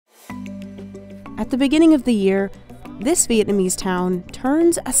At the beginning of the year, this Vietnamese town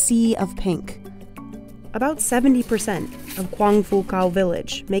turns a sea of pink. About 70% of Quang Phu Cau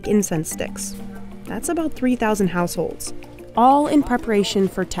Village make incense sticks. That's about 3,000 households, all in preparation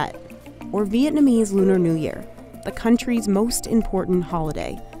for Tet, or Vietnamese Lunar New Year, the country's most important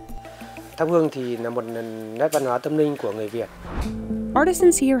holiday. Thắp hương thì là một nét văn hóa tâm linh của người Việt.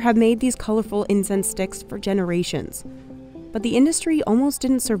 Artisans here have made these colorful incense sticks for generations, but the industry almost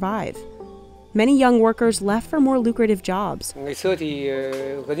didn't survive. Many young workers left for more lucrative jobs. Ngày xưa thì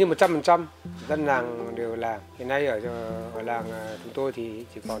gần như 100% dân làng đều làm. Hiện nay ở làng chúng tôi thì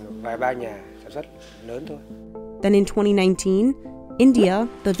chỉ còn vài ba nhà sản xuất lớn thôi. Then in 2019, India,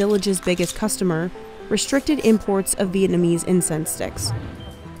 the village's biggest customer, restricted imports of Vietnamese incense sticks.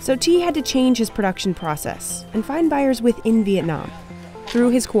 So Thi had to change his production process and find buyers within Vietnam.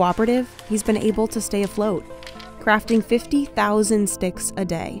 Through his cooperative, he's been able to stay afloat, crafting 50,000 sticks a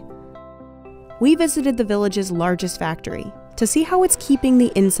day. We visited the village's largest factory to see how it's keeping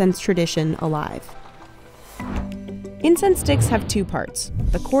the incense tradition alive. Incense sticks have two parts,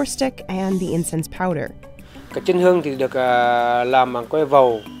 the core stick and the incense powder. Cái chân hương thì được làm bằng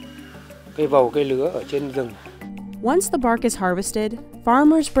cây lứa ở trên rừng. Once the bark is harvested,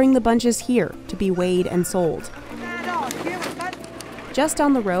 farmers bring the bunches here to be weighed and sold. Just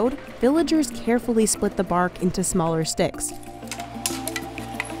down the road, villagers carefully split the bark into smaller sticks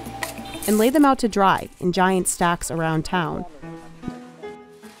and lay them out to dry in giant stacks around town.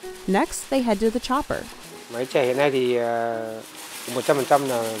 Next, they head to the chopper. Máy chẻ hiện nay thì 100%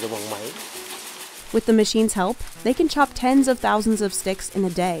 là dùng bằng máy. With the machine's help, they can chop tens of thousands of sticks in a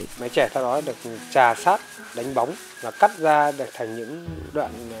day. Máy chẻ sau đó được chà sát, đánh bóng và cắt ra được thành những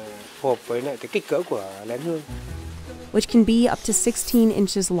đoạn phù hợp với lại cái kích cỡ của nén hương, which can be up to 16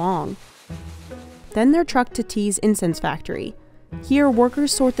 inches long. Then they're trucked to Thi's incense factory. Here,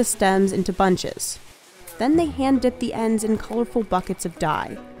 workers sort the stems into bunches. Then they hand-dip the ends in colorful buckets of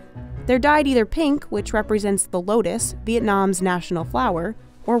dye. They're dyed either pink, which represents the lotus, Vietnam's national flower,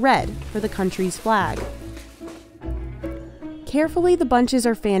 or red, for the country's flag. Carefully, the bunches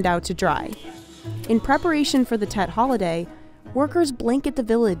are fanned out to dry. In preparation for the Tet holiday, workers blanket the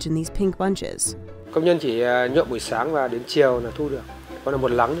village in these pink bunches. Công nhân chỉ nhuộm buổi sáng và đến chiều là thu được. Còn là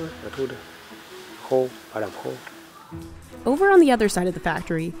một lắng nữa là thu được. Khô, bảo đảm khô. Over on the other side of the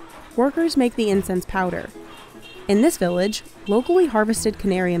factory, workers make the incense powder. In this village, locally harvested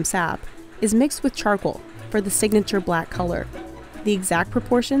canarium sap is mixed with charcoal for the signature black color. The exact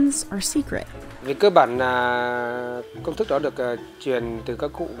proportions are secret. Về cơ bản là công thức đó được truyền từ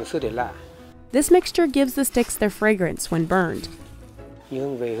các cụ ngày xưa để lại. This mixture gives the sticks their fragrance when burned. Như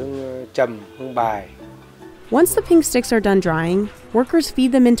hương về hương trầm, hương bài. Once the pink sticks are done drying, workers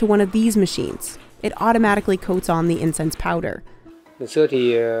feed them into one of these machines. It automatically coats on the incense powder. Ngày xưa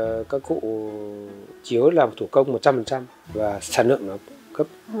thì các cụ chiếu làm thủ công 100% và sản lượng nó gấp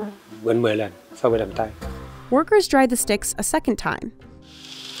gần 10 lần so với làm tay. Workers dry the sticks a second time.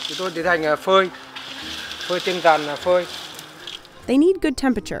 Chúng tôi tiến hành phơi trên dàn phơi. They need good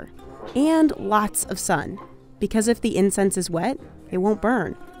temperature and lots of sun, because if the incense is wet, it won't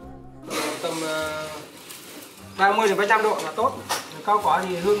burn. Tầm 30 đến 35 độ là tốt. Cao quá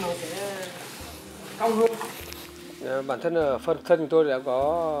thì hương nó sẽ cong hương. Bản thân ở phần thân chúng tôi đã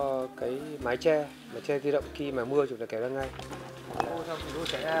có cái mái che di động, khi mà mưa chúng ta kéo ra ngay. Chúng tôi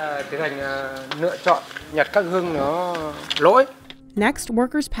sẽ tiến hành lựa chọn nhặt các hương nó lỗi. Next,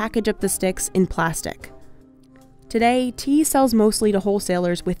 workers package up the sticks in plastic. Today, Thi sells mostly to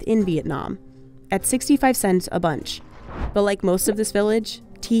wholesalers within Vietnam, at 65 cents a bunch. But like most of this village,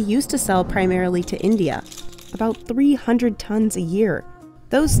 Thi used to sell primarily to India, about 300 tons a year.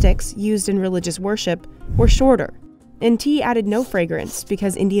 Those sticks, used in religious worship, were shorter, and Thi added no fragrance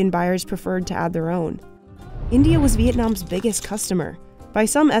because Indian buyers preferred to add their own. India was Vietnam's biggest customer. By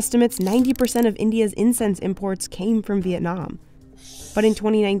some estimates, 90% of India's incense imports came from Vietnam. But in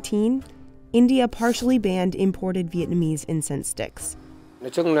 2019, India partially banned imported Vietnamese incense sticks. Nói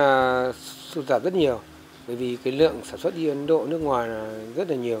chung là sụt giảm rất nhiều, bởi vì cái lượng sản xuất đi Ấn Độ nước ngoài là rất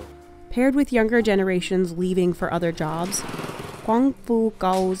là nhiều. Paired with younger generations leaving for other jobs, Quang Phu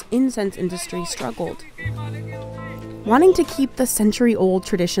Cau's incense industry struggled. Wanting to keep the century-old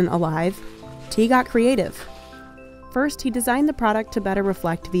tradition alive, Thi got creative. First, he designed the product to better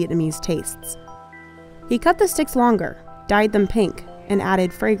reflect Vietnamese tastes. He cut the sticks longer, dyed them pink, and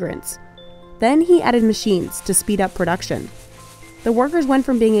added fragrance. Then he added machines to speed up production. The workers went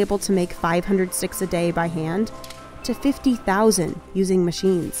from being able to make 500 sticks a day by hand to 50,000 using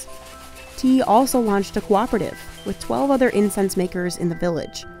machines. Thi also launched a cooperative with 12 other incense makers in the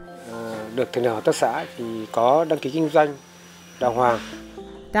village. Được thành lập hợp tác xã thì có đăng ký kinh doanh đàng hoàng.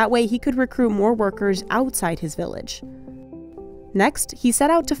 That way he could recruit more workers outside his village. Next, he set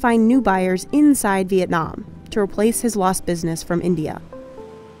out to find new buyers inside Vietnam to replace his lost business from India.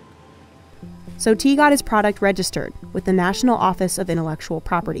 So Thi got his product registered with the National Office of Intellectual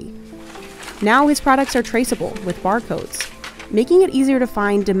Property. Now his products are traceable with barcodes, making it easier to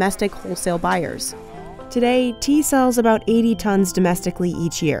find domestic wholesale buyers. Today, Thi sells about 80 tons domestically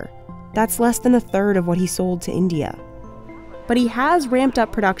each year. That's less than a third of what he sold to India. But he has ramped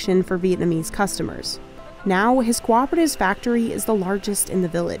up production for Vietnamese customers. Now, his cooperative's factory is the largest in the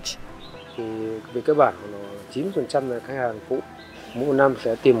village. Về cơ bản, 90% là khách hàng cũ. Mỗi năm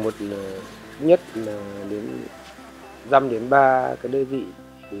sẽ tìm một nhất là đến dăm đến 3 cái đơn vị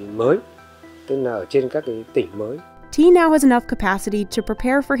mới, tức là ở trên các cái tỉnh mới. Thi now has enough capacity to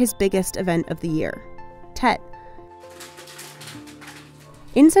prepare for his biggest event of the year, Tet.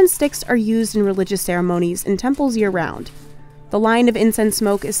 Incense sticks are used in religious ceremonies in temples year-round. The line of incense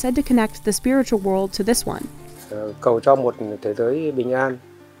smoke is said to connect the spiritual world to this one. Cầu cho một thế giới bình an,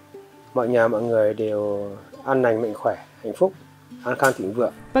 mọi nhà mọi người đều an lành mạnh khỏe, hạnh phúc, an khang thịnh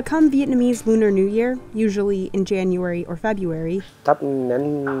vượng. But come Vietnamese Lunar New Year, usually in January or February, thắp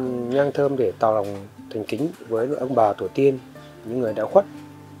nén nhang thơm để tỏ lòng thành kính với ông bà tổ tiên, những người đã khuất,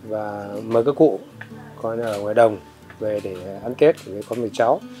 và mời các cụ còn ở ngoài đồng về để ăn Tết với con người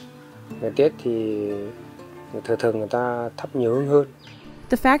cháu. Ngày Tết thì thường người ta thắp nhiều hương hơn.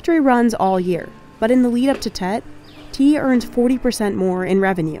 The factory runs all year, but in the lead up to Tet, Thi earns 40% more in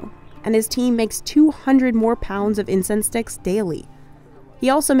revenue, and his team makes 200 more pounds of incense sticks daily. He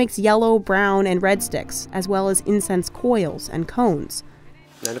also makes yellow, brown, and red sticks, as well as incense coils and cones.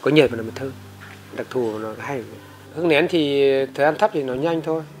 Nó có nhiệt và nó thơm, đặc thù nó hay. Hương nén thì thời gian thắp thì nó nhanh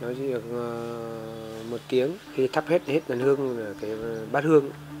thôi, nó chỉ được 1 tiếng. Khi thắp hết đèn hương, cái bát hương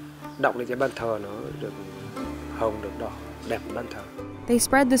động lên trên bàn thờ nó được hồng, được đỏ, đẹp bàn thờ. They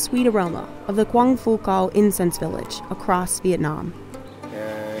spread the sweet aroma of the Quang Phu Cau Incense Village across Vietnam.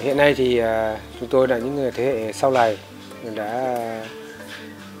 Hiện nay thì chúng tôi là những người thế hệ sau này đã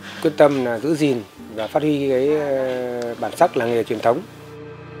quyết tâm là giữ gìn và phát huy cái bản sắc làng nghề truyền thống.